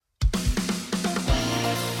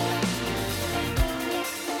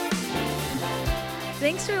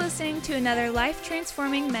Thanks for listening to another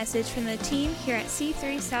life-transforming message from the team here at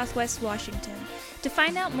C3 Southwest Washington. To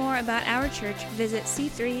find out more about our church, visit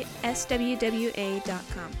c3swwa.com.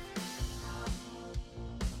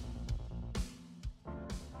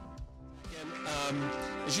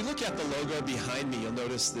 As you look at the logo behind me, you'll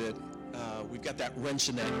notice that we've got that wrench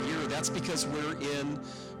in that gear. That's because we're in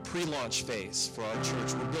pre-launch phase for our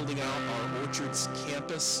church. We're building out our Orchards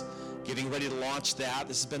campus, getting ready to launch that.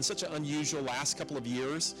 This has been such an unusual last couple of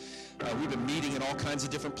years. We've been meeting in all kinds of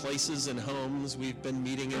different places and homes. We've been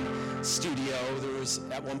meeting in studio. There was,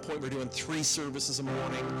 at one point, we were doing 3 services a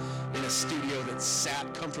morning in a studio that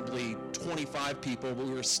sat comfortably 25 people, but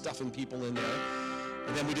we were stuffing people in there.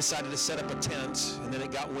 And then we decided to set up a tent, and then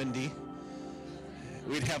it got windy.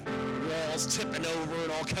 We'd have walls tipping over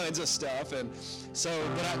and all kinds of stuff. And so,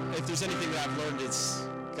 if there's anything that I've learned, it's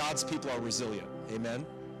God's people are resilient. Amen.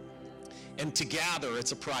 And to gather,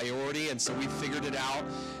 it's a priority, and so we figured it out.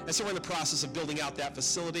 And so we're in the process of building out that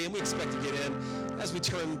facility, and we expect to get in as we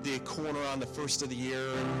turn the corner on the first of the year.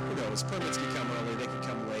 And who knows, permits can come early, they can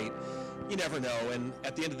come late. You never know. And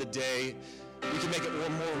at the end of the day, we can make it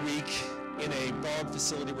one more week in a borrowed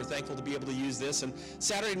facility. We're thankful to be able to use this. And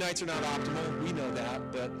Saturday nights are not optimal. We know that,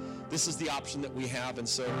 but this is the option that we have. And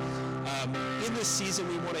so in this season,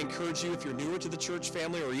 we want to encourage you, if you're newer to the church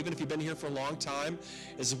family, or even if you've been here for a long time,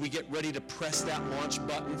 as we get ready to press that launch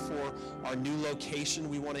button for our new location,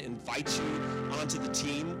 we want to invite you onto the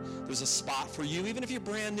team. There's a spot for you, even if you're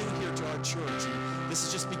brand new here to our church, and this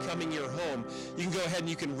is just becoming your home. You can go ahead and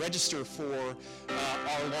you can register for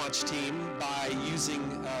our launch team by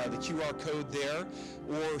using the QR code there,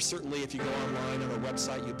 or certainly if you go online on our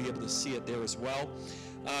website, you'll be able to see it there as well.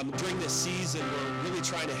 During this season, we're really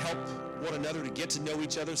trying to help one another to get to know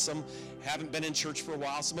each other. Some haven't been in church for a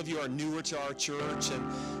while. Some of you are newer to our church.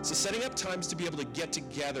 And so setting up times to be able to get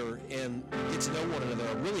together and get to know one another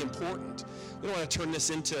are really important. We don't want to turn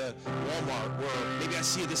this into Walmart, where maybe I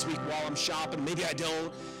see you this week while I'm shopping, maybe I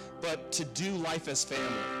don't, but to do life as family,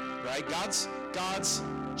 right? God's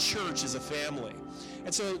church is a family.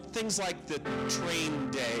 And so things like the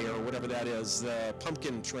train day, or whatever that is, the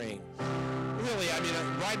pumpkin train. Really,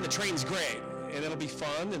 riding the train's great, and it'll be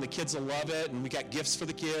fun, and the kids will love it, and we got gifts for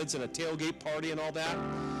the kids, and a tailgate party and all that.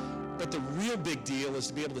 But the real big deal is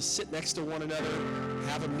to be able to sit next to one another,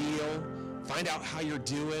 have a meal, find out how you're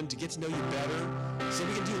doing, to get to know you better, so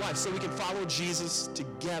we can do life, so we can follow Jesus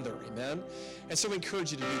together, amen? And so we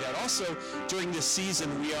encourage you to do that. Also, during this season,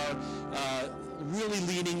 we are really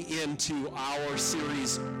leaning into our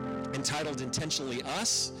series entitled Intentionally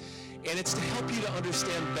Us, and it's to help you to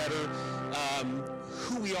understand better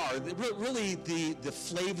who we are, really the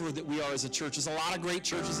flavor that we are as a church. There's a lot of great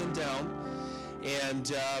churches in town,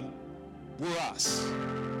 and we're us.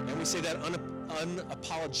 And we say that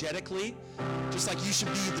unapologetically, just like you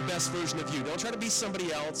should be the best version of you. Don't try to be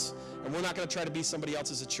somebody else, and we're not going to try to be somebody else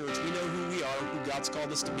as a church. We know who we are, who God's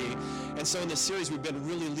called us to be. And so in this series, we've been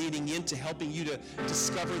really leaning into helping you to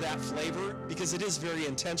discover that flavor, because it is very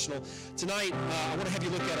intentional. Tonight, I want to have you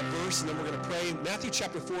look at a verse, and then we're going to pray. Matthew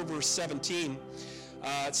chapter 4, verse 17.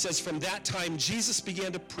 It says, "From that time, Jesus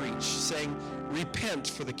began to preach, saying, 'Repent,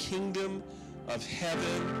 for the kingdom of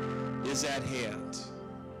heaven is at hand.'"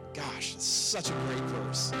 Gosh, it's such a great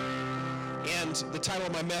verse. And the title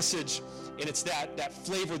of my message, and it's that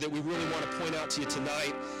flavor that we really want to point out to you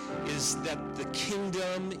tonight, is that the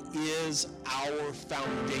kingdom is our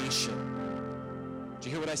foundation. Did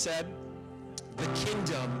you hear what I said? The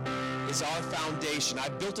kingdom is our foundation.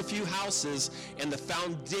 I've built a few houses, and the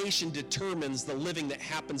foundation determines the living that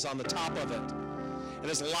happens on the top of it. And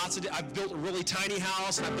there's I've built a really tiny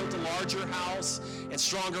house, and I've built a larger house, and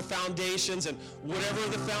stronger foundations, and whatever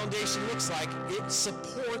the foundation looks like, it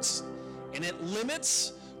supports and it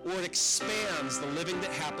limits or it expands the living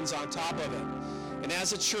that happens on top of it. And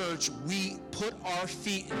as a church, we put our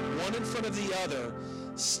feet one in front of the other,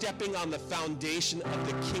 stepping on the foundation of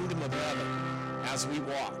the kingdom of heaven as we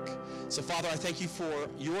walk. So Father, I thank you for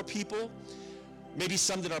your people, maybe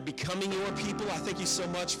some that are becoming your people. I thank you so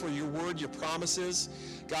much for your word, your promises.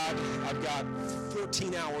 God, I've got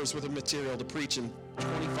 14 hours worth of material to preach in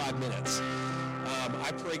 25 minutes.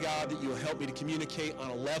 I pray, God, that you'll help me to communicate on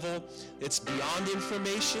a level that's beyond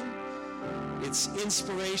information. It's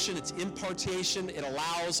inspiration, it's impartation. It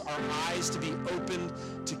allows our eyes to be opened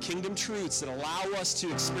to kingdom truths that allow us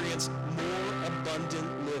to experience more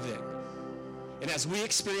abundant living. And as we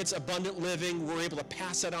experience abundant living, we're able to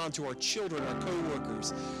pass that on to our children, our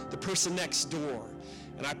co-workers, the person next door.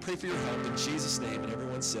 And I pray for your help in Jesus' name. And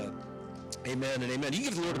everyone said, Amen and amen. You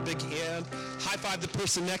give the Lord a big hand. High five the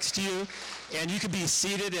person next to you, and you can be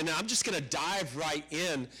seated. And I'm just going to dive right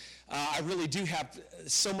in. I really do have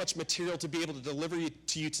so much material to be able to deliver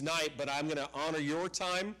to you tonight, but I'm going to honor your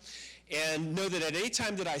time. And know that at any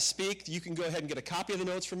time that I speak, you can go ahead and get a copy of the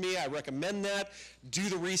notes from me. I recommend that. Do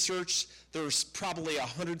the research. There's probably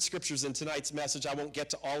 100 scriptures in tonight's message. I won't get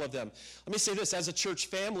to all of them. Let me say this. As a church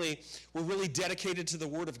family, we're really dedicated to the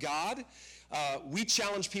Word of God. We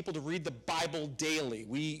challenge people to read the Bible daily.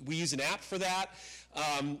 We use an app for that.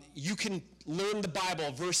 You can learn the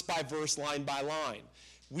Bible verse by verse, line by line.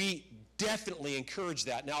 We definitely encourage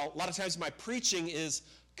that. Now, a lot of times my preaching is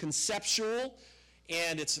conceptual,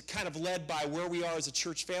 and it's kind of led by where we are as a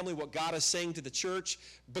church family, what God is saying to the church.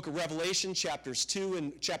 Book of Revelation, chapters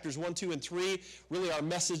 1, 2, and 3, really our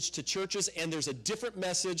message to churches. And there's a different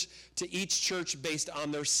message to each church based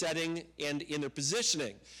on their setting and in their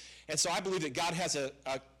positioning. And so I believe that God has a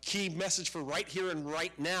key message for right here and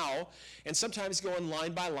right now. And sometimes going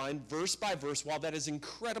line by line, verse by verse, while that is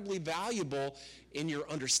incredibly valuable in your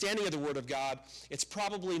understanding of the Word of God, it's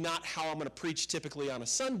probably not how I'm going to preach typically on a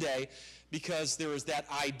Sunday, because there is that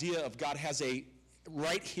idea of God has a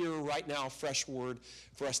right here, right now, fresh word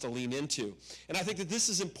for us to lean into. And I think that this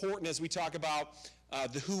is important as we talk about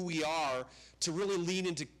the who we are, to really lean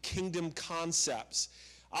into kingdom concepts.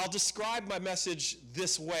 I'll describe my message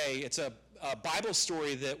this way. It's a Bible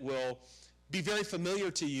story that will be very familiar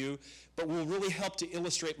to you, but will really help to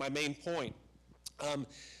illustrate my main point.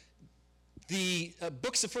 The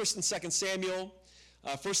books of 1st and 2nd Samuel,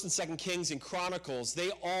 1st and 2nd Kings, and Chronicles,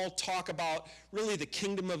 they all talk about really the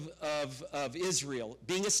kingdom of Israel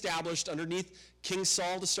being established underneath King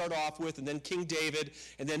Saul to start off with, and then King David,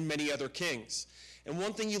 and then many other kings. And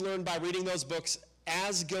one thing you learn by reading those books,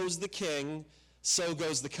 as goes the king, so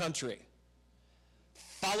goes the country.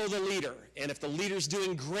 Follow the leader. And if the leader's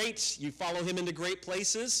doing great, you follow him into great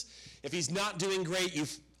places. If he's not doing great, you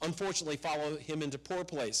unfortunately follow him into poor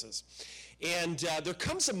places. And there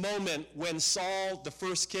comes a moment when Saul, the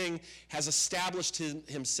first king, has established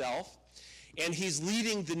himself, and he's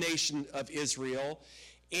leading the nation of Israel.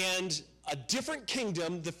 And a different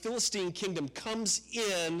kingdom, the Philistine kingdom, comes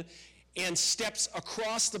in and steps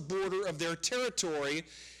across the border of their territory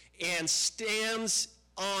and stands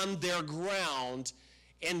on their ground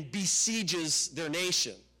and besieges their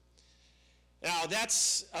nation. Now,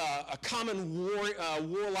 that's a common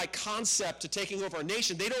warlike concept to taking over a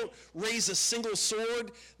nation. They don't raise a single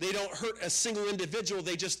sword. They don't hurt a single individual.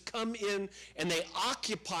 They just come in and they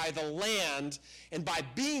occupy the land. And by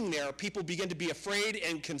being there, people begin to be afraid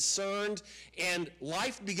and concerned, and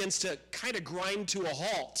life begins to kind of grind to a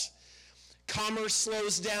halt. Commerce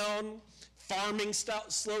slows down. Farming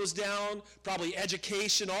slows down, probably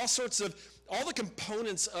education, all the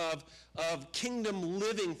components of kingdom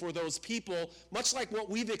living for those people, much like what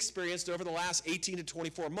we've experienced over the last 18 to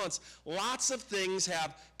 24 months. Lots of things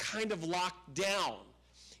have kind of locked down.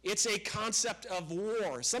 It's a concept of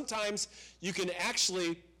war. Sometimes you can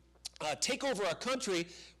actually take over a country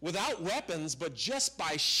without weapons, but just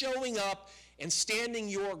by showing up and standing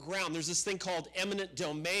your ground. There's this thing called eminent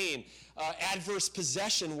domain, adverse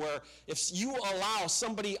possession, where if you allow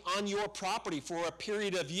somebody on your property for a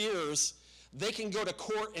period of years, they can go to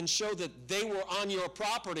court and show that they were on your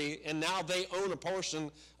property and now they own a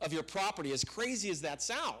portion of your property, as crazy as that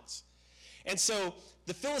sounds. And so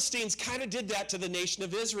the Philistines kind of did that to the nation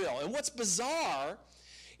of Israel. And what's bizarre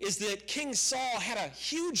is that King Saul had a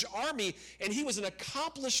huge army, and he was an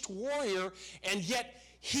accomplished warrior, and yet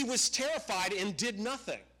he was terrified and did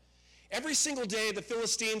nothing. Every single day, the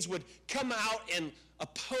Philistines would come out and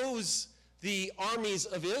oppose the armies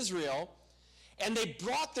of Israel, and they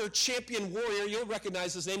brought their champion warrior. You'll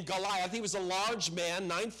recognize his name, Goliath. He was a large man,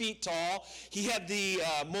 9 feet tall. He had the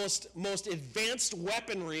most advanced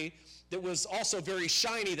weaponry that was also very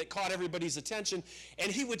shiny, that caught everybody's attention.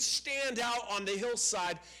 And he would stand out on the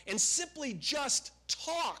hillside and simply just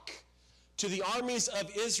talk to the armies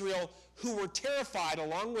of Israel, who were terrified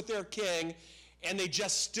along with their king, and they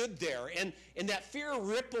just stood there. And that fear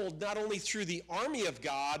rippled not only through the army of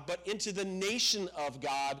God, but into the nation of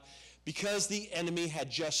God, because the enemy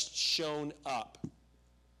had just shown up.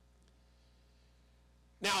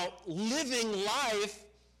 Now, living life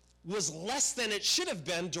was less than it should have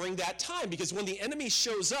been during that time, because when the enemy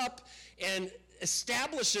shows up and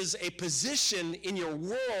establishes a position in your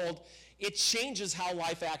world, it changes how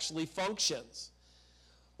life actually functions.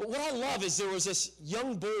 But what I love is there was this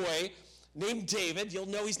young boy named David. You'll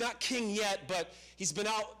know he's not king yet, but he's been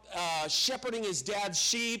out shepherding his dad's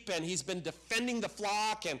sheep, and he's been defending the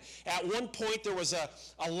flock. And at one point there was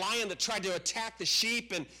a lion that tried to attack the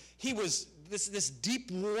sheep, and this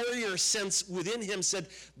deep warrior sense within him said,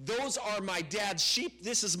 those are my dad's sheep.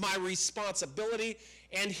 This is my responsibility.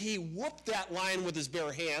 And he whooped that lion with his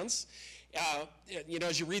bare hands.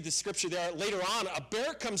 As you read the scripture there, later on, a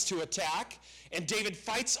bear comes to attack, and David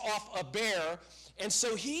fights off a bear. And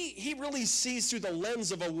so he really sees through the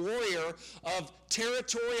lens of a warrior of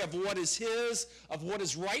territory, of what is his, of what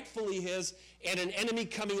is rightfully his, and an enemy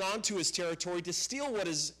coming onto his territory to steal what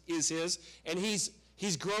is his. And he's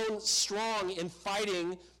grown strong in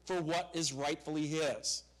fighting for what is rightfully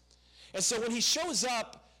his. And so when he shows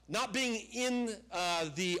up, not being in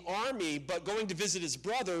the army, but going to visit his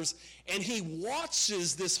brothers, and he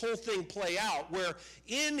watches this whole thing play out, where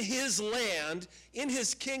in his land, in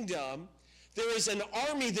his kingdom, there is an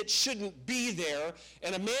army that shouldn't be there,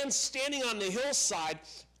 and a man standing on the hillside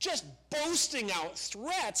just boasting out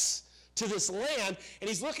threats to this land, and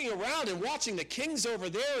he's looking around and watching the kings over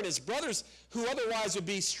there, and his brothers, who otherwise would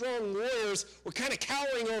be strong warriors, were kind of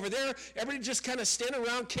cowering over there. Everybody just kind of standing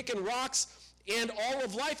around kicking rocks, and all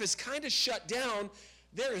of life is kind of shut down.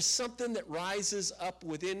 There is something that rises up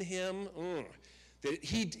within him.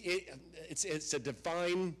 It's a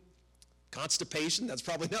divine constipation. That's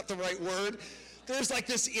probably not the right word. There's like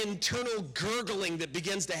this internal gurgling that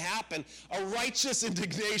begins to happen. A righteous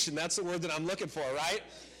indignation. That's the word that I'm looking for, right?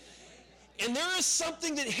 And there is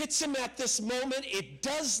something that hits him at this moment. It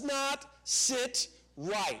does not sit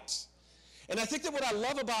right. And I think that what I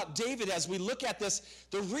love about David as we look at this,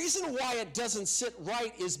 the reason why it doesn't sit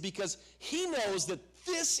right is because he knows that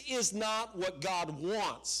this is not what God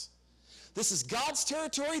wants. This is God's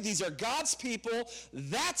territory. These are God's people.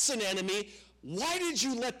 That's an enemy. Why did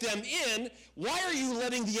you let them in? Why are you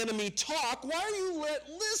letting the enemy talk? Why are you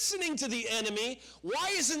listening to the enemy?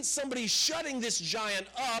 Why isn't somebody shutting this giant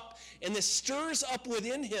up? And this stirs up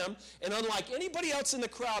within him. And unlike anybody else in the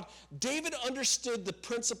crowd, David understood the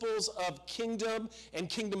principles of kingdom and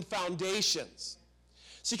kingdom foundations.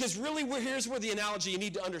 See, because really here's where the analogy you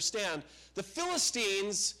need to understand. The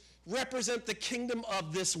Philistines represent the kingdom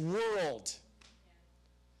of this world.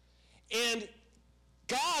 And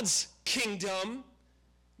God's kingdom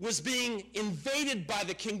was being invaded by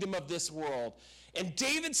the kingdom of this world. And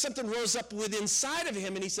David, something rose up within inside of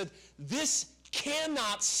him, and he said, this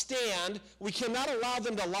cannot stand. We cannot allow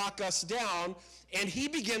them to lock us down. And he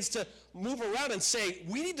begins to move around and say,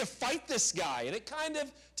 we need to fight this guy. And it kind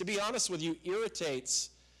of, to be honest with you, irritates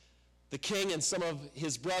the king and some of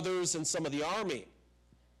his brothers and some of the army.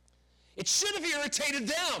 It should have irritated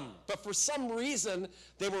them, but for some reason,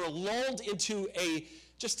 they were lulled into a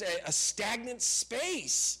stagnant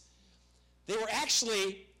space. They were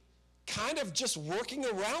actually kind of just working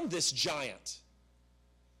around this giant,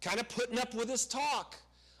 kind of putting up with his talk,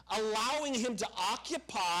 allowing him to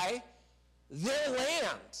occupy their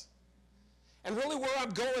land. And really where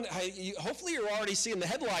I'm going, hopefully you're already seeing the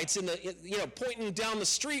headlights pointing down the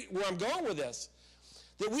street where I'm going with this.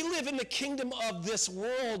 That we live in the kingdom of this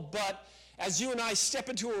world, but as you and I step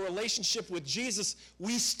into a relationship with Jesus,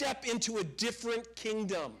 we step into a different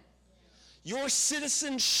kingdom. Your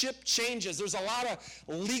citizenship changes. There's a lot of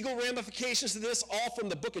legal ramifications to this, all from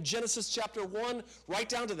the book of Genesis chapter 1 right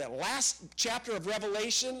down to the last chapter of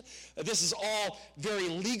Revelation. This is all very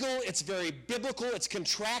legal. It's very biblical. It's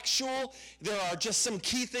contractual. There are just some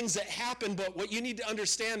key things that happen, but what you need to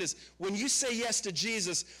understand is when you say yes to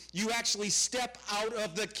Jesus, you actually step out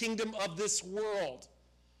of the kingdom of this world.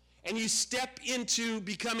 And you step into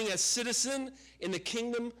becoming a citizen in the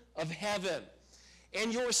kingdom of heaven.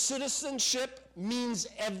 And your citizenship means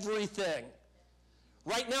everything.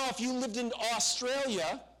 Right now, if you lived in Australia,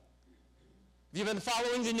 have you been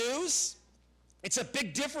following the news? It's a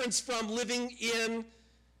big difference from living in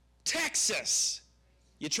Texas.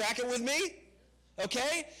 You tracking with me?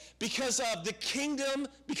 Okay? Because of the kingdom,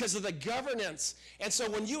 because of the governance. And so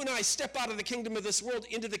when you and I step out of the kingdom of this world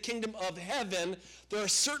into the kingdom of heaven, there are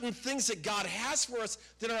certain things that God has for us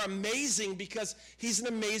that are amazing because he's an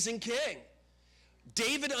amazing king.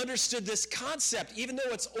 David understood this concept. Even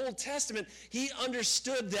though it's Old Testament, he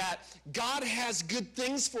understood that God has good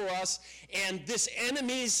things for us, and this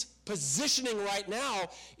enemy's positioning right now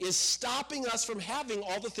is stopping us from having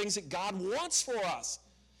all the things that God wants for us.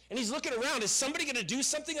 And he's looking around, is somebody going to do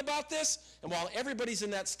something about this? And while everybody's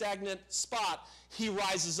in that stagnant spot, he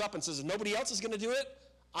rises up and says, if nobody else is going to do it,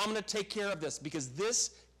 I'm going to take care of this because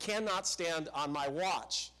this cannot stand on my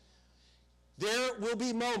watch. There will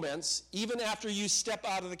be moments, even after you step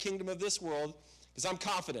out of the kingdom of this world, because I'm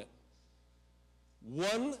confident,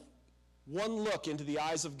 one look into the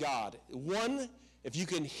eyes of God, if you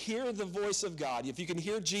can hear the voice of God, if you can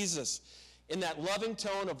hear Jesus in that loving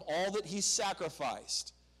tone of all that he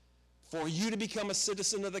sacrificed for you to become a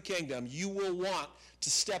citizen of the kingdom, you will want to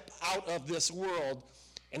step out of this world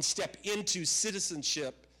and step into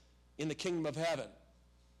citizenship in the kingdom of heaven.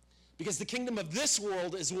 Because the kingdom of this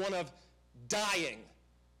world is one of dying,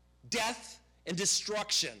 death, and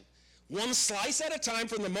destruction. One slice at a time.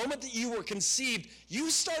 From the moment that you were conceived, you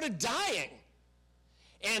started dying.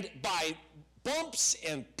 And by bumps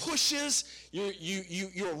and pushes,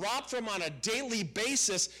 you're robbed from on a daily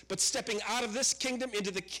basis, but stepping out of this kingdom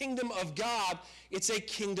into the kingdom of God, it's a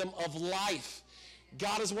kingdom of life.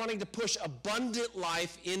 God is wanting to push abundant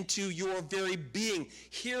life into your very being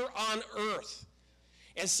here on earth.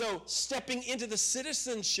 And so stepping into the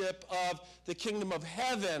citizenship of the kingdom of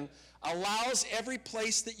heaven allows every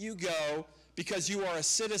place that you go, because you are a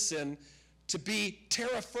citizen, to be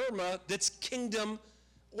terra firma, that's kingdom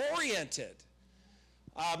oriented.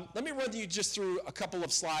 Let me run you just through a couple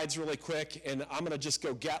of slides really quick, and I'm going to just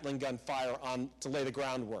go Gatling gun fire on to lay the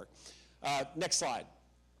groundwork. Next slide.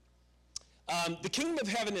 The kingdom of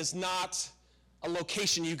heaven is not a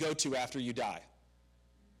location you go to after you die.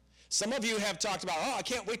 Some of you have talked about, I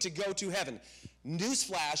can't wait to go to heaven.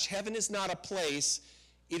 Newsflash, heaven is not a place,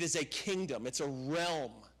 it is a kingdom. It's a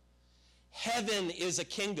realm. Heaven is a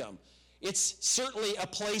kingdom. It's certainly a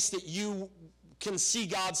place that you can see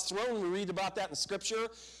God's throne. We read about that in Scripture.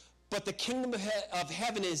 But the kingdom of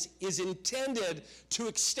heaven is intended to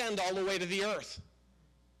extend all the way to the earth.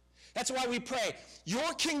 That's why we pray,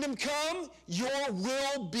 your kingdom come, your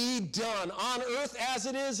will be done on earth as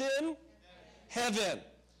it is in heaven.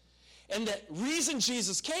 And the reason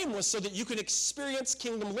Jesus came was so that you could experience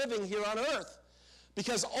kingdom living here on earth.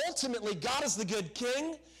 Because ultimately, God is the good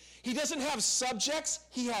king. He doesn't have subjects.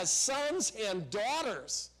 He has sons and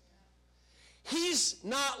daughters. He's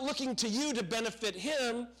not looking to you to benefit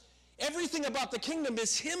him. Everything about the kingdom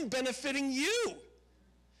is him benefiting you.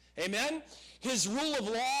 Amen? His rule of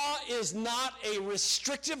law is not a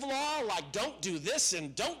restrictive law, like don't do this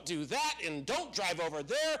and don't do that and don't drive over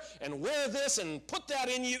there and wear this and put that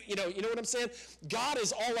in you. You know what I'm saying? God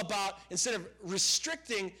is all about, instead of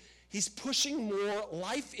restricting, he's pushing more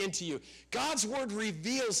life into you. God's word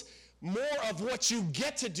reveals more of what you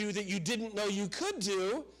get to do that you didn't know you could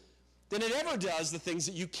do than it ever does the things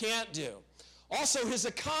that you can't do. Also, his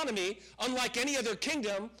economy, unlike any other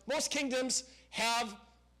kingdom, most kingdoms have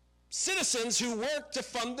citizens who work to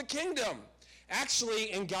fund the kingdom.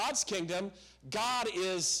 Actually, in God's kingdom, God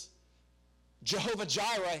is Jehovah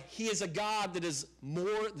Jireh. He is a God that is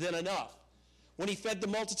more than enough. When he fed the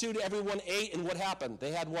multitude, everyone ate, and what happened?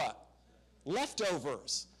 They had what?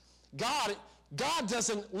 Leftovers. God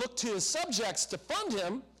doesn't look to his subjects to fund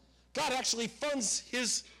him. God actually funds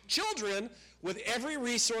his children with every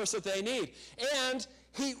resource that they need. And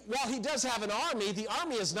while he does have an army, the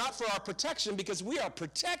army is not for our protection, because we are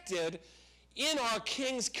protected in our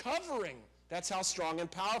king's covering. That's how strong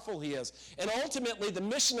and powerful he is. And ultimately, the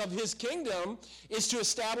mission of his kingdom is to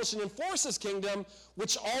establish and enforce his kingdom,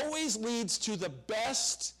 which always leads to the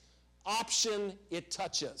best option it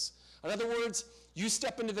touches. In other words, you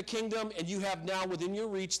step into the kingdom and you have now within your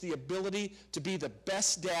reach the ability to be the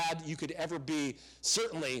best dad you could ever be,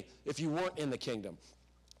 certainly if you weren't in the kingdom.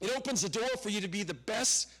 It opens the door for you to be the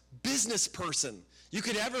best business person you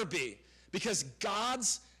could ever be, because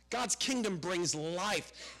God's kingdom brings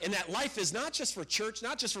life. And that life is not just for church,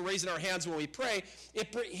 not just for raising our hands when we pray.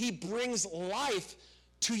 He brings life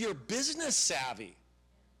to your business savvy.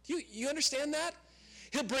 You understand that?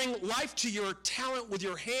 He'll bring life to your talent with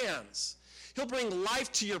your hands. He'll bring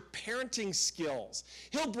life to your parenting skills.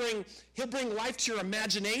 He'll bring life to your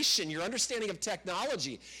imagination, your understanding of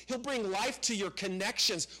technology. He'll bring life to your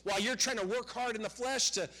connections while you're trying to work hard in the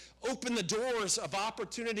flesh to open the doors of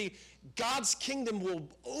opportunity. God's kingdom will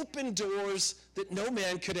open doors that no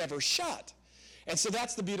man could ever shut. And so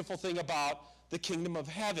that's the beautiful thing about the kingdom of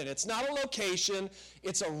heaven. It's not a location,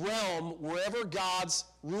 it's a realm wherever God's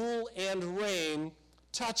rule and reign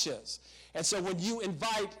touches. And so when you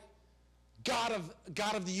invite God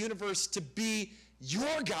of the universe to be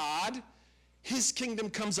your God, his kingdom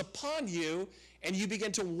comes upon you, and you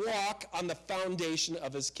begin to walk on the foundation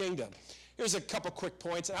of his kingdom. Here's a couple quick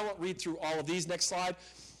points, and I won't read through all of these. Next slide.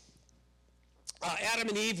 Adam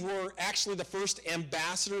and Eve were actually the first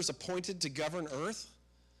ambassadors appointed to govern earth.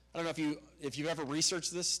 I don't know if you've ever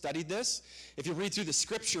researched this, studied this. If you read through the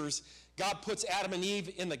scriptures, God puts Adam and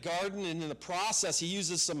Eve in the garden, and in the process, he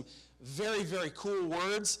uses some very, very cool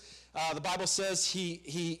words. The Bible says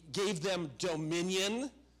he gave them dominion.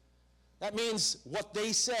 That means what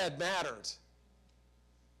they said mattered.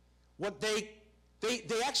 What they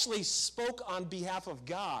actually spoke on behalf of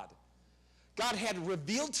God. God had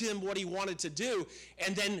revealed to him what he wanted to do,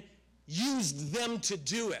 and then used them to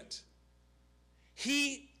do it.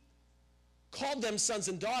 he called them sons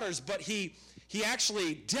and daughters, but he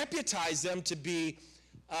actually deputized them to be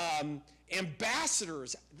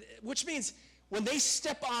ambassadors, which means when they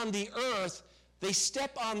step on the earth, they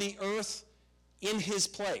step on the earth in his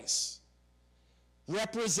place,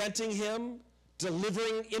 representing him,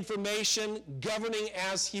 delivering information, governing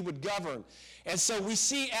as he would govern. And so we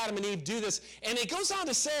see Adam and Eve do this. And it goes on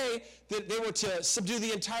to say that they were to subdue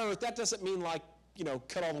the entire earth. That doesn't mean like,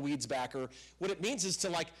 cut all the weeds back. Or what it means is to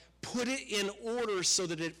like put it in order so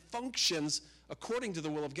that it functions according to the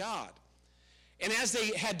will of God. And as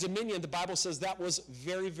they had dominion, the Bible says that was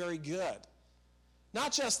very, very good.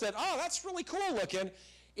 Not just that, oh, that's really cool looking.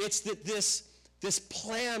 It's that this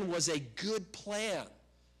plan was a good plan.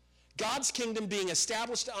 God's kingdom being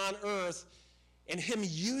established on earth and him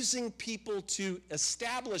using people to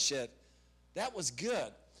establish it, that was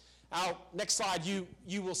good. Now, next slide,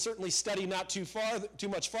 you will certainly study not too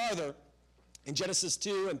much farther in Genesis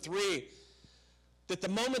 2 and 3 that the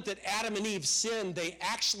moment that Adam and Eve sinned, they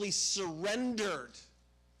actually surrendered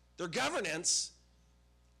their governance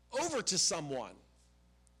over to someone.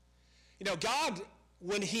 God,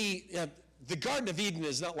 when the Garden of Eden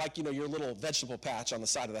is not like, your little vegetable patch on the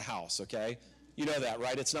side of the house, okay? You know that,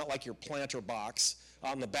 right? It's not like your planter box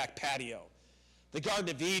on the back patio. The Garden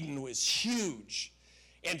of Eden was huge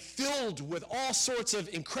and filled with all sorts of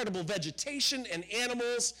incredible vegetation and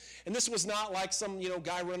animals. And this was not like some,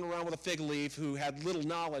 guy running around with a fig leaf who had little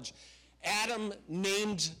knowledge. Adam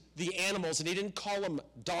named the animals, and he didn't call them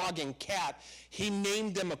dog and cat. He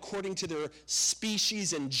named them according to their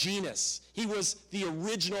species and genus. He was the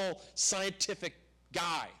original scientific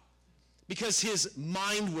guy because his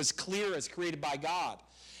mind was clear as created by God.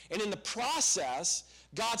 And in the process,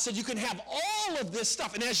 God said you can have all of this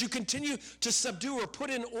stuff, and as you continue to subdue or put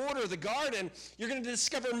in order the garden, you're going to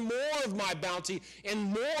discover more of my bounty and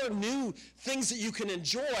more new things that you can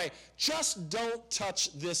enjoy. Just don't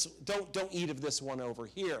touch this, don't eat of this one over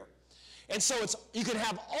here. And so you can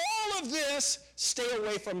have all of this, stay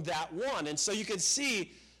away from that one. And so you can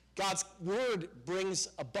see God's word brings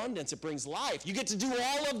abundance, it brings life. You get to do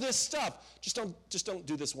all of this stuff. Just don't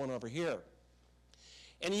do this one over here.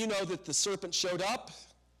 And you know that the serpent showed up,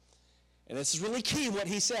 and this is really key what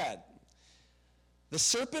he said. The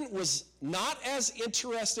serpent was not as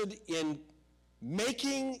interested in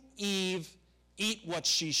making Eve eat what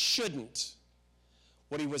she shouldn't.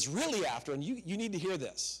 What he was really after, and you need to hear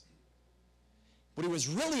this, what he was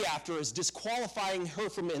really after is disqualifying her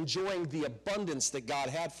from enjoying the abundance that God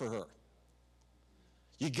had for her.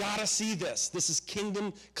 You got to see this. This is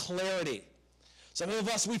kingdom clarity. Some of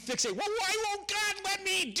us, we fixate, well, why won't God let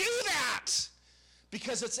me do that?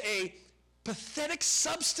 Because it's a pathetic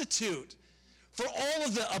substitute for all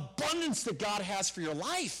of the abundance that God has for your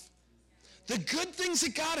life. The good things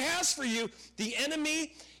that God has for you, the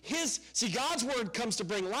enemy, God's word comes to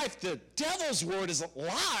bring life. The devil's word is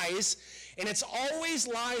lies, and it's always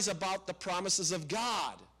lies about the promises of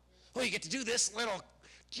God. Oh, you get to do this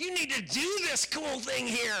you need to do this cool thing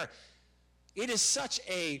here. It is such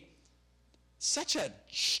a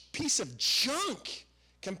piece of junk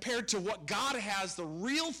compared to what God has, the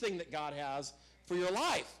real thing that God has for your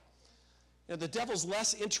life. The devil's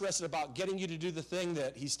less interested about getting you to do the thing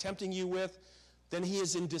that he's tempting you with than he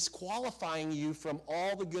is in disqualifying you from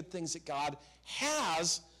all the good things that God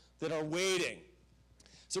has that are waiting.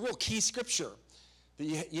 It's a real key scripture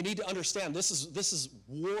that you need to understand. This is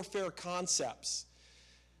warfare concepts.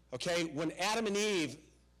 Okay, when Adam and Eve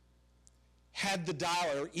had the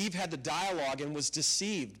dialogue and was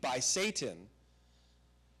deceived by Satan,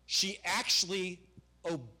 she actually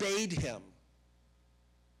obeyed him.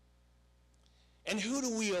 And who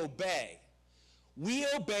do we obey? We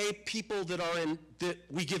obey people that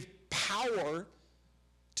we give power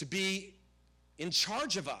to be in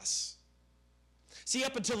charge of us. See,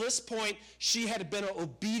 up until this point, she had been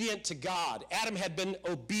obedient to God. Adam had been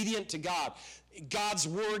obedient to God. God's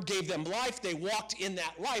word gave them life. They walked in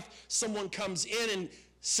that life. Someone comes in and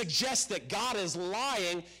suggests that God is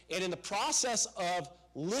lying, and in the process of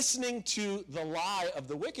listening to the lie of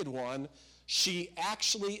the wicked one, she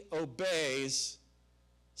actually obeys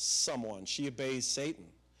someone. She obeys Satan.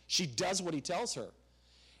 She does what he tells her.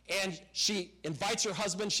 And she invites her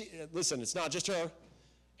husband. Listen, it's not just her.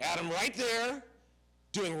 Adam right there,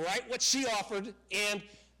 doing right what she offered, and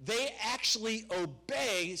they actually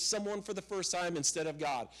obey someone for the first time instead of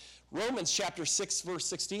God. Romans chapter 6, verse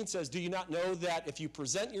 16 says, "Do you not know that if you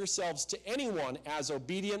present yourselves to anyone as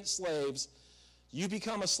obedient slaves, you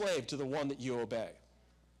become a slave to the one that you obey?"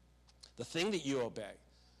 The thing that you obey.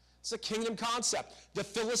 It's a kingdom concept. The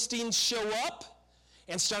Philistines show up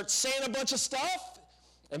and start saying a bunch of stuff,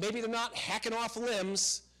 And maybe they're not hacking off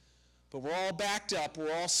limbs, but we're all backed up,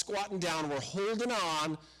 we're all squatting down, we're holding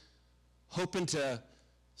on, hoping to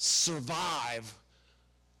survive,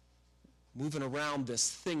 moving around this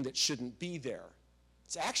thing that shouldn't be there.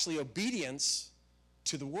 It's actually obedience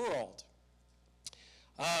to the world.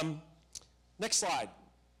 Next slide.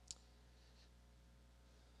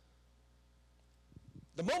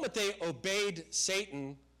 The moment they obeyed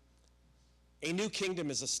Satan, a new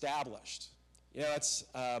kingdom is established. You know, it's,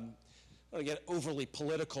 I don't want to get overly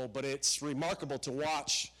political, but it's remarkable to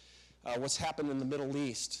watch what's happened in the Middle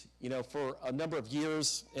East. You know, for a number of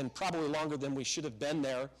years, and probably longer than we should have been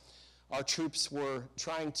there, our troops were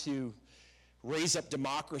trying to raise up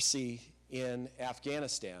democracy in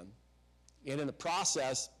Afghanistan. And in the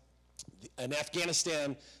process, an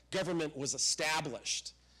Afghanistan government was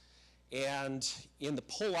established. And in the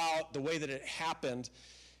pullout, the way that it happened,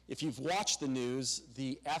 if you've watched the news,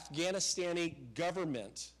 the Afghanistani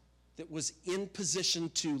government that was in position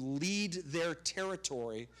to lead their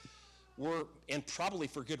territory were, and probably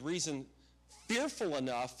for good reason, fearful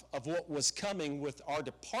enough of what was coming with our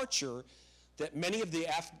departure that many of the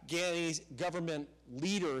Afghani government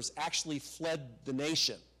leaders actually fled the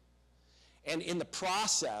nation. And in the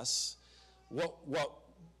process, what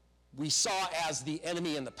we saw as the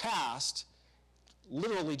enemy in the past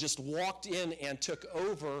literally just walked in and took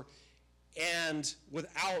over, and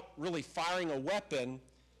without really firing a weapon,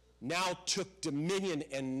 now took dominion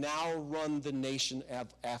and now run the nation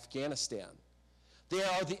of Afghanistan. They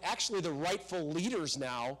are actually the rightful leaders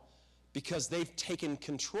now because they've taken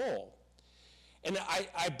control. And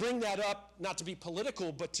I bring that up not to be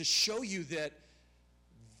political, but to show you that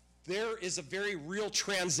there is a very real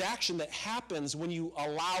transaction that happens when you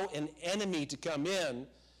allow an enemy to come in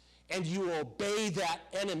and you obey that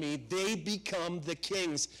enemy. They become the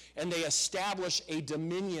kings and they establish a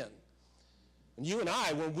dominion. And you and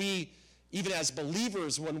I, when we, even as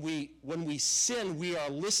believers, when we sin, we are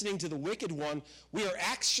listening to the wicked one. We are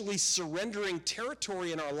actually surrendering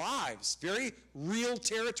territory in our lives, very real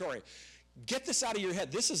territory. Get this out of your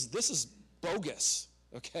head. This is bogus,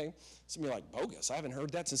 okay? Some of you are like, bogus? I haven't heard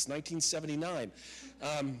that since 1979.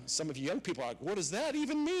 Some of you young people are like, what does that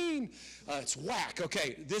even mean? It's whack.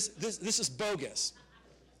 Okay, this is bogus.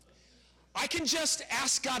 I can just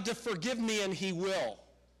ask God to forgive me and he will.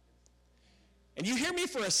 And you hear me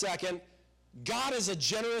for a second. God is a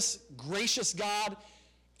generous, gracious God,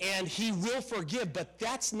 and he will forgive, but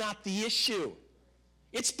that's not the issue.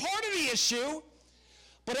 It's part of the issue.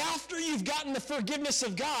 But after you've gotten the forgiveness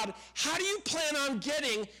of God, how do you plan on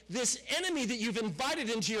getting this enemy that you've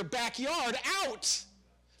invited into your backyard out?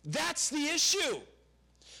 That's the issue.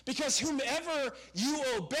 Because whomever you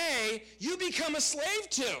obey, you become a slave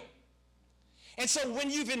to. And so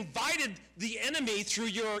when you've invited the enemy through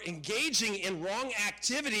your engaging in wrong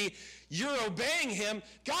activity, you're obeying him,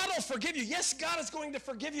 God will forgive you. Yes, God is going to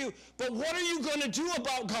forgive you, but what are you going to do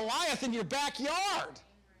about Goliath in your backyard?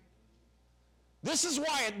 This is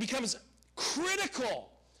why it becomes critical.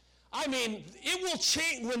 I mean, it will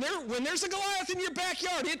change. When there's a Goliath in your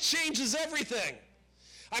backyard, it changes everything.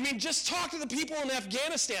 I mean, just talk to the people in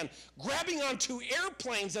Afghanistan, grabbing onto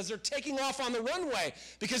airplanes as they're taking off on the runway,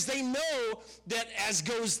 because they know that as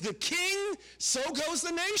goes the king, so goes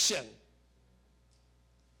the nation.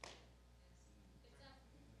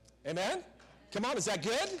 Amen? Come on, is that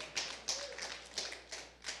good?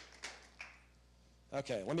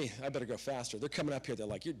 Okay, I better go faster. They're coming up here. They're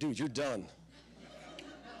like, dude, you're done.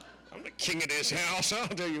 I'm the king of this house. I'll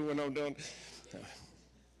tell you what I'm doing.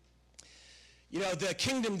 You know, the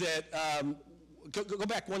kingdom that, go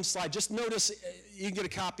back one slide. Just notice, you can get a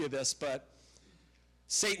copy of this, but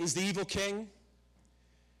Satan's the evil king.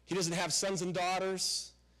 He doesn't have sons and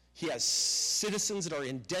daughters. He has citizens that are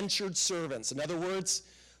indentured servants. In other words,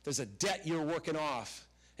 there's a debt you're working off.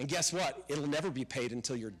 And guess what? It'll never be paid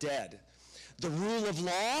until you're dead. The rule of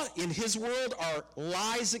law in his world are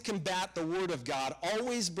lies that combat the word of God,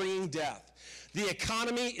 always bringing death. The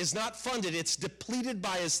economy is not funded. It's depleted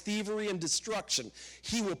by his thievery and destruction.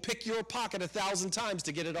 He will pick your pocket 1,000 times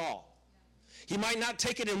to get it all. He might not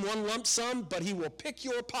take it in one lump sum, but he will pick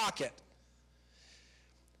your pocket.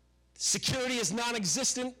 Security is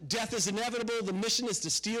non-existent. Death is inevitable. The mission is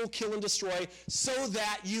to steal, kill, and destroy so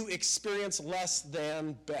that you experience less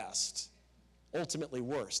than best. Ultimately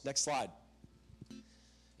worse. Next slide.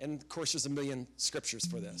 And of course, there's a million scriptures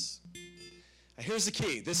for this. Now, here's the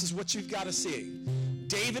key. This is what you've got to see.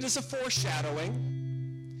 David is a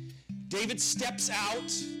foreshadowing. David steps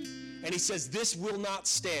out and he says, this will not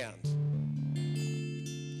stand.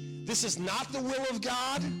 This is not the will of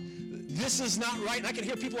God. This is not right. And I can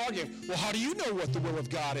hear people arguing, well, how do you know what the will of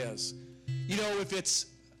God is? You know, if it's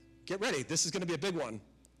Get ready. This is going to be a big one.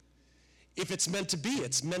 If it's meant to be,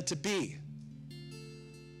 it's meant to be.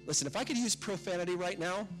 Listen, if I could use profanity right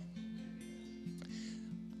now,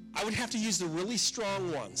 I would have to use the really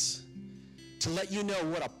strong ones to let you know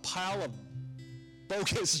what a pile of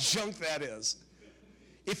bogus junk that is.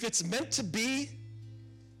 If it's meant to be,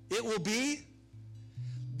 it will be.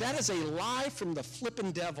 That is a lie from the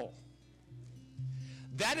flippin' devil.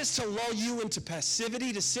 That is to lull you into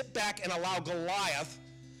passivity, to sit back and allow Goliath.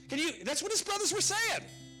 That's what his brothers were saying.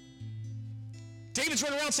 David's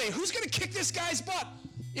running around saying, who's going to kick this guy's butt?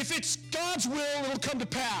 If it's God's will, it'll come to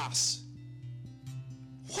pass.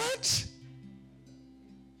 What?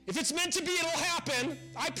 If it's meant to be, it'll happen.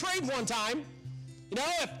 I prayed one time. You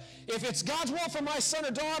know, if it's God's will for my son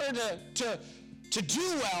or daughter to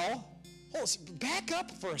do well, back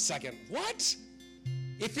up for a second. What?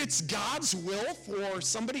 If it's God's will for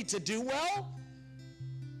somebody to do well?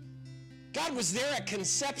 God was there at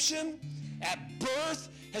conception, at birth,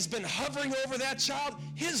 has been hovering over that child.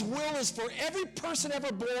 His will is for every person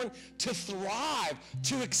ever born to thrive,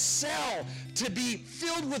 to excel, to be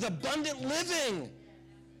filled with abundant living.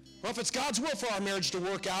 Well, if it's God's will for our marriage to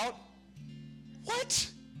work out, what?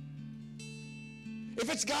 If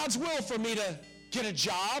it's God's will for me to get a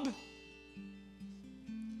job,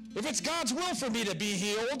 if it's God's will for me to be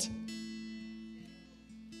healed,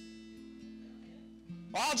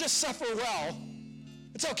 I'll just suffer well.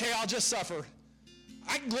 It's okay, I'll just suffer.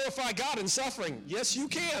 I can glorify God in suffering. Yes, you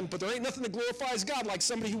can, but there ain't nothing that glorifies God like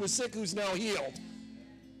somebody who was sick who's now healed.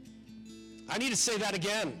 I need to say that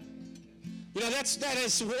again. You know, that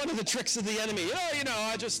is one of the tricks of the enemy.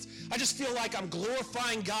 I just feel like I'm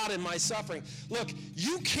glorifying God in my suffering. Look,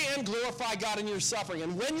 you can glorify God in your suffering,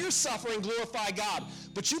 and when you're suffering, glorify God.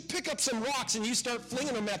 But you pick up some rocks and you start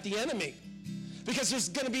flinging them at the enemy, because there's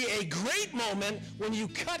going to be a great moment when you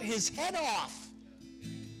cut his head off.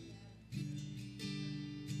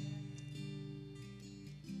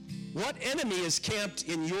 What enemy is camped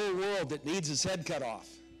in your world that needs his head cut off?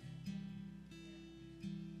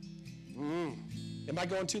 Am I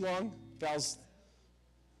going too long? Val's,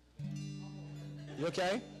 you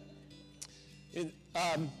okay?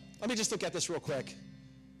 Let me just look at this real quick.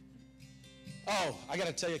 Oh, I got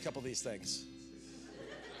to tell you a couple of these things.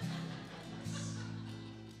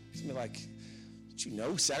 Something like, did you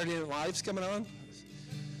know Saturday Night Live's coming on?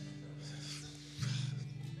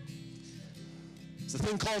 It's a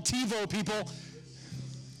thing called TiVo, people.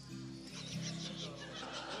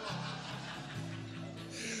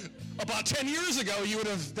 About 10 years ago,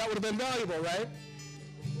 that would have been valuable, right?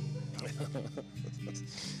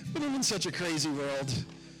 We live in such a crazy world.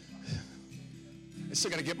 I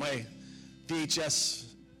still got to get my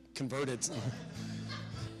VHS converted.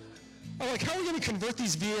 I'm like, how are we going to convert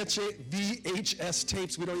these VHS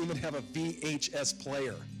tapes? We don't even have a VHS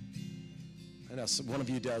player. I know one of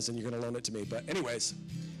you does, and you're going to loan it to me. But anyways,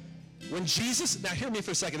 when Jesus, now hear me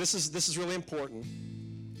for a second. This is really important.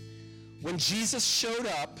 When Jesus showed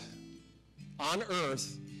up on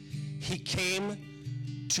earth, he came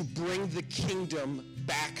to bring the kingdom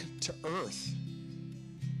back to earth.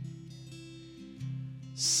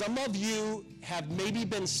 Some of you have maybe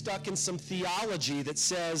been stuck in some theology that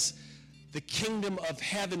says the kingdom of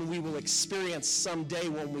heaven we will experience someday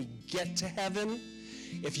when we get to heaven.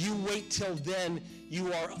 If you wait till then,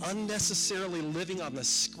 you are unnecessarily living on the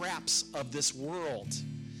scraps of this world.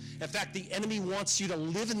 In fact, the enemy wants you to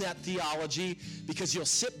live in that theology because you'll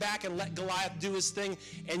sit back and let Goliath do his thing,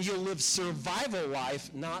 and you'll live survival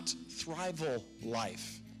life, not thrival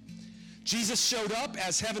life. Jesus showed up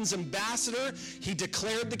as heaven's ambassador. He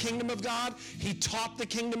declared the kingdom of God. He taught the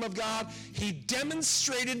kingdom of God. He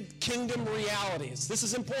demonstrated kingdom realities. This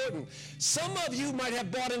is important. Some of you might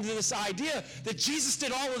have bought into this idea that Jesus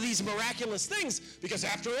did all of these miraculous things because,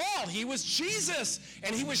 after all, he was Jesus,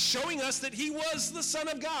 and he was showing us that he was the Son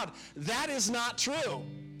of God. That is not true.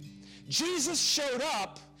 Jesus showed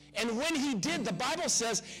up, and when he did, the Bible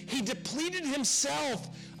says he depleted himself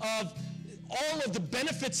of all of the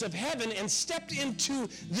benefits of heaven and stepped into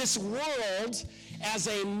this world as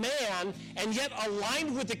a man, and yet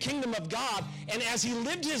aligned with the kingdom of God. And as he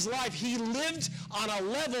lived his life, he lived on a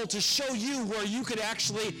level to show you where you could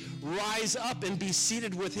actually rise up and be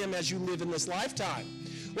seated with him as you live in this lifetime.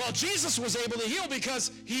 Well, Jesus was able to heal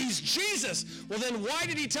because he's Jesus. Well, then why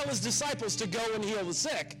did he tell his disciples to go and heal the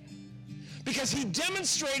sick? Because he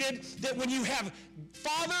demonstrated that when you have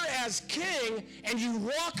Father as king and you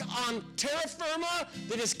walk on terra firma,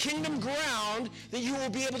 that is kingdom ground, that you will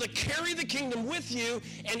be able to carry the kingdom with you,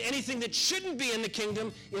 and anything that shouldn't be in the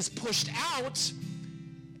kingdom is pushed out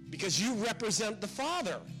because you represent the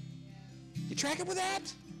Father. You tracking with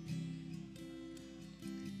that?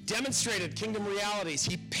 demonstrated kingdom realities.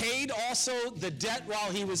 He paid also the debt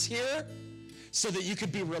while he was here so that you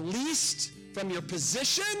could be released from your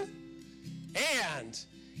position, and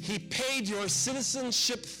he paid your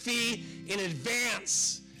citizenship fee in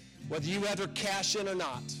advance, whether you ever cash in or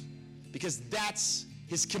not, because that's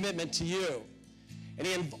his commitment to you. And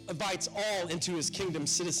he invites all into his kingdom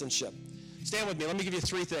citizenship. Stand with me. Let me give you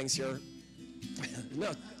 3 things here.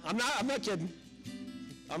 No, I'm not kidding.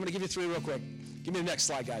 I'm going to give you 3 real quick. Give me the next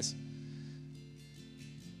slide, guys.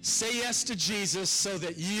 Say yes to Jesus so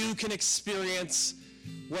that you can experience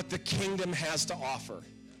what the kingdom has to offer.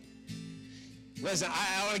 Listen,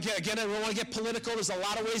 I don't want to get political. There's a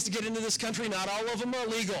lot of ways to get into this country. Not all of them are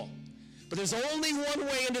legal. But there's only one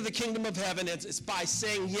way into the kingdom of heaven. It's by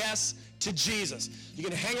saying yes to Jesus. You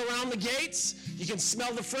can hang around the gates. You can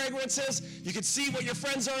smell the fragrances. You can see what your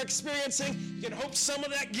friends are experiencing. You can hope some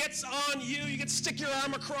of that gets on you. You can stick your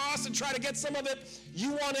arm across and try to get some of it.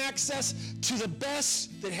 You want access to the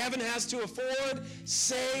best that heaven has to afford.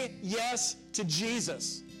 Say yes to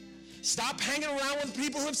Jesus. Stop hanging around with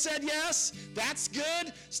people who have said yes. That's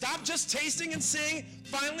good. Stop just tasting and seeing.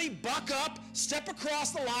 Finally, buck up, step across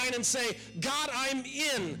the line and say, God, I'm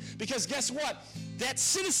in. Because guess what? That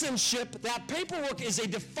citizenship, that paperwork is a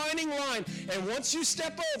defining line. And once you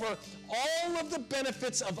step over, all of the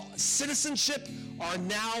benefits of citizenship are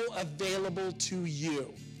now available to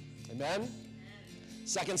you. Amen?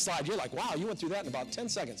 Second slide. You're like, wow, you went through that in about 10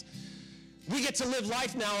 seconds. We get to live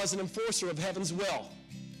life now as an enforcer of heaven's will.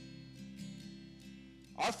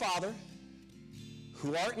 Our Father,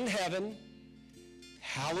 who art in heaven,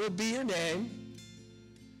 hallowed be your name.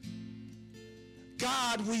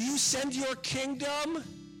 God, will you send your kingdom?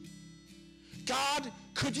 God,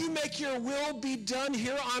 could you make your will be done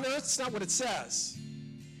here on earth? It's not what it says.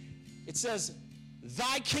 It says,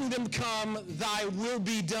 thy kingdom come, thy will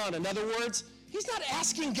be done. In other words, he's not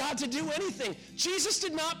asking God to do anything. Jesus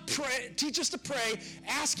did not teach us to pray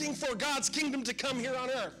asking for God's kingdom to come here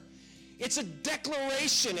on earth. It's a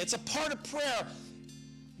declaration. It's a part of prayer.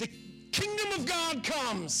 The kingdom of God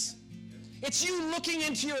comes. It's you looking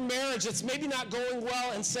into your marriage that's maybe not going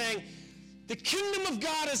well and saying, the kingdom of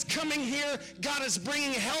God is coming here. God is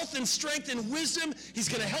bringing health and strength and wisdom. He's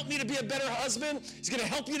going to help me to be a better husband. He's going to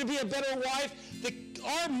help you to be a better wife.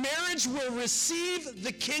 Our marriage will receive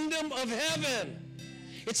the kingdom of heaven.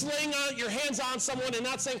 It's laying your hands on someone and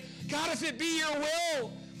not saying, God, if it be your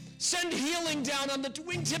will, send healing down on the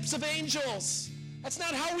wingtips of angels. That's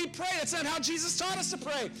not how we pray. That's not how Jesus taught us to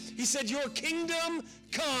pray. He said, your kingdom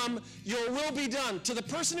come, your will be done. To the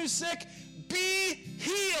person who's sick, be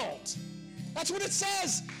healed. That's what it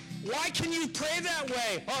says. Why can you pray that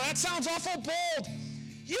way? Oh, that sounds awful bold.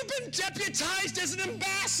 You've been deputized as an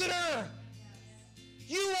ambassador.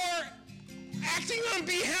 You are acting on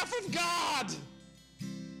behalf of God.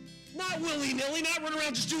 Not willy-nilly, not running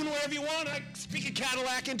around just doing whatever you want. I speak a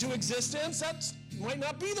Cadillac into existence. That might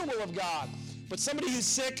not be the will of God. But somebody who's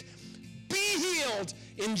sick, be healed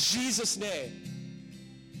in Jesus' name.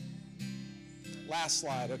 Last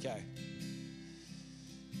slide, okay.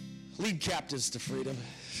 Lead captives to freedom.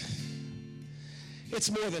 It's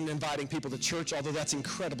more than inviting people to church, although that's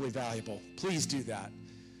incredibly valuable. Please do that.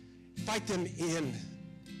 Invite them in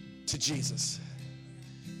to Jesus.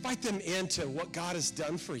 Invite them into what God has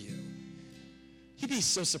done for you. You'd be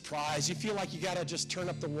so surprised. You feel like you got to just turn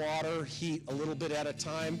up the water heat a little bit at a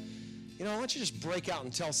time. You know, why don't you just break out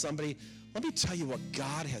and tell somebody, let me tell you what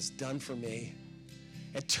God has done for me.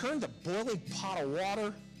 And turn the boiling pot of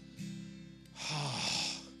water.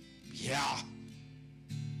 Oh, yeah.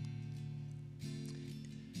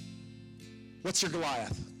 What's your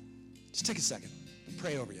Goliath? Just take a second and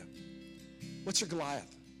pray over you. What's your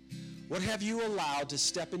Goliath? What have you allowed to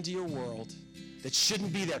step into your world that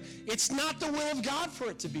shouldn't be there? It's not the will of God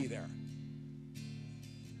for it to be there.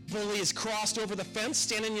 Bully has crossed over the fence,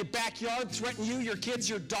 standing in your backyard, threatening you, your kids,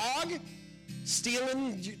 your dog,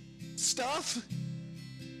 stealing your stuff.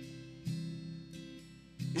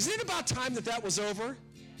 Isn't it about time that was over?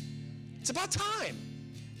 It's about time.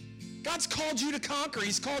 God's called you to conquer.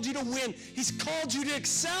 He's called you to win. He's called you to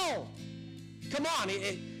excel. Come on.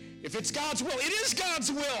 If it's God's will, it is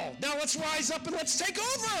God's will. Now let's rise up and let's take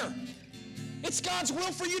over. It's God's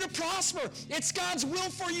will for you to prosper. It's God's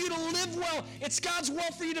will for you to live well. It's God's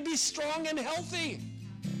will for you to be strong and healthy.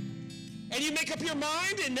 And you make up your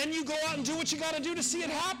mind, and then you go out and do what you got to do to see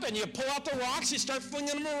it happen. You pull out the rocks, you start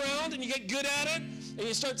flinging them around, and you get good at it, and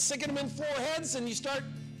you start sinking them in foreheads, and you start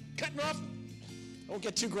cutting off. Don't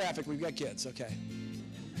get too graphic. We've got kids, okay?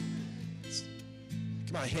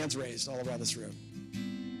 Come on, hands raised all around this room.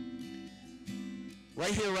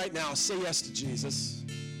 Right here, right now, say yes to Jesus.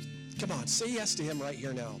 Come on, say yes to him right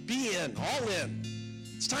here now. Be in, all in.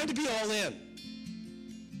 It's time to be all in.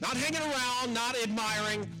 Not hanging around, not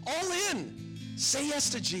admiring, all in. Say yes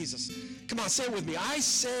to Jesus. Come on, say it with me. I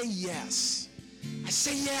say yes. I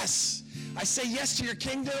say yes. I say yes to your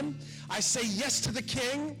kingdom. I say yes to the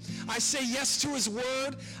King. I say yes to his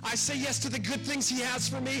word. I say yes to the good things he has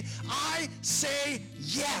for me. I say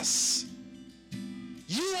yes.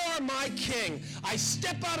 You are my King. I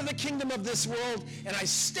step out of the kingdom of this world and I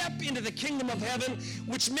step into the kingdom of heaven,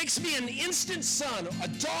 which makes me an instant son, a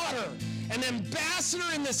daughter, an ambassador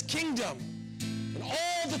in this kingdom. And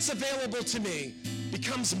all that's available to me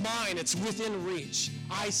becomes mine. It's within reach.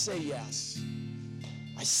 I say yes.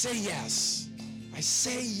 I say yes. I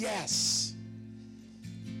say yes.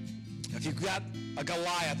 If you've got a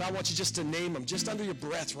Goliath, I want you just to name him just under your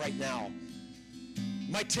breath right now.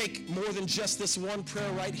 Might take more than just this one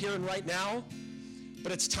prayer right here and right now,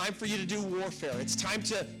 but it's time for you to do warfare. It's time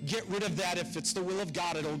to get rid of that. If it's the will of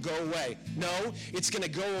God, it'll go away. No, it's going to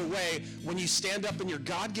go away when you stand up in your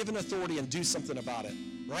God-given authority and do something about it,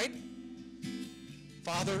 right?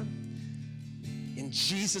 Father, in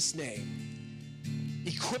Jesus' name,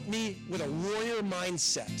 equip me with a warrior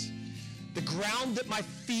mindset. The ground that my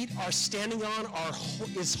feet are standing on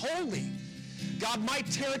is holy. God, my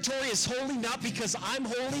territory is holy not because I'm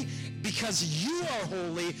holy, because you are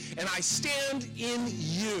holy, and I stand in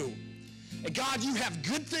you. And God, you have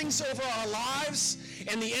good things over our lives,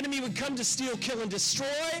 and the enemy would come to steal, kill, and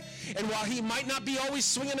destroy. And while he might not be always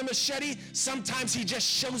swinging a machete, sometimes he just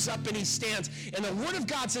shows up and he stands. And the Word of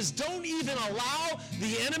God says, don't even allow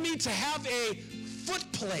the enemy to have a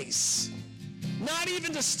foot place. Not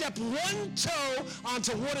even to step one toe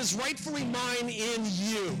onto what is rightfully mine in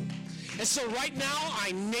you. And so right now,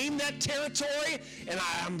 I name that territory, and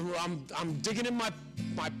I'm digging in my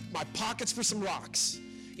pockets for some rocks.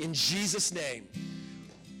 In Jesus' name.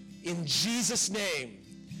 In Jesus' name.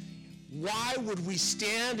 Why would we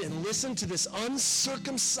stand and listen to this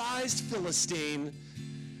uncircumcised Philistine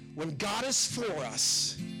when God is for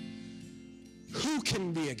us? Who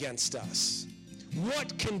can be against us?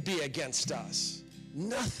 What can be against us?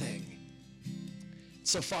 Nothing.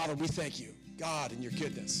 So, Father, we thank you, God, in your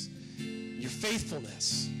goodness, your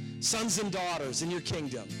faithfulness, sons and daughters in your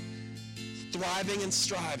kingdom, thriving and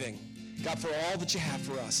striving, God, for all that you have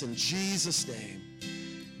for us. In Jesus' name.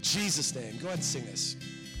 Jesus' name. Go ahead and sing this.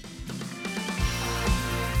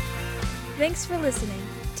 Thanks for listening.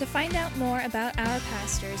 To find out more about our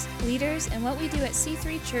pastors, leaders, and what we do at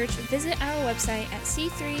C3 Church, visit our website at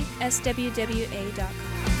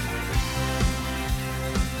c3swwa.com.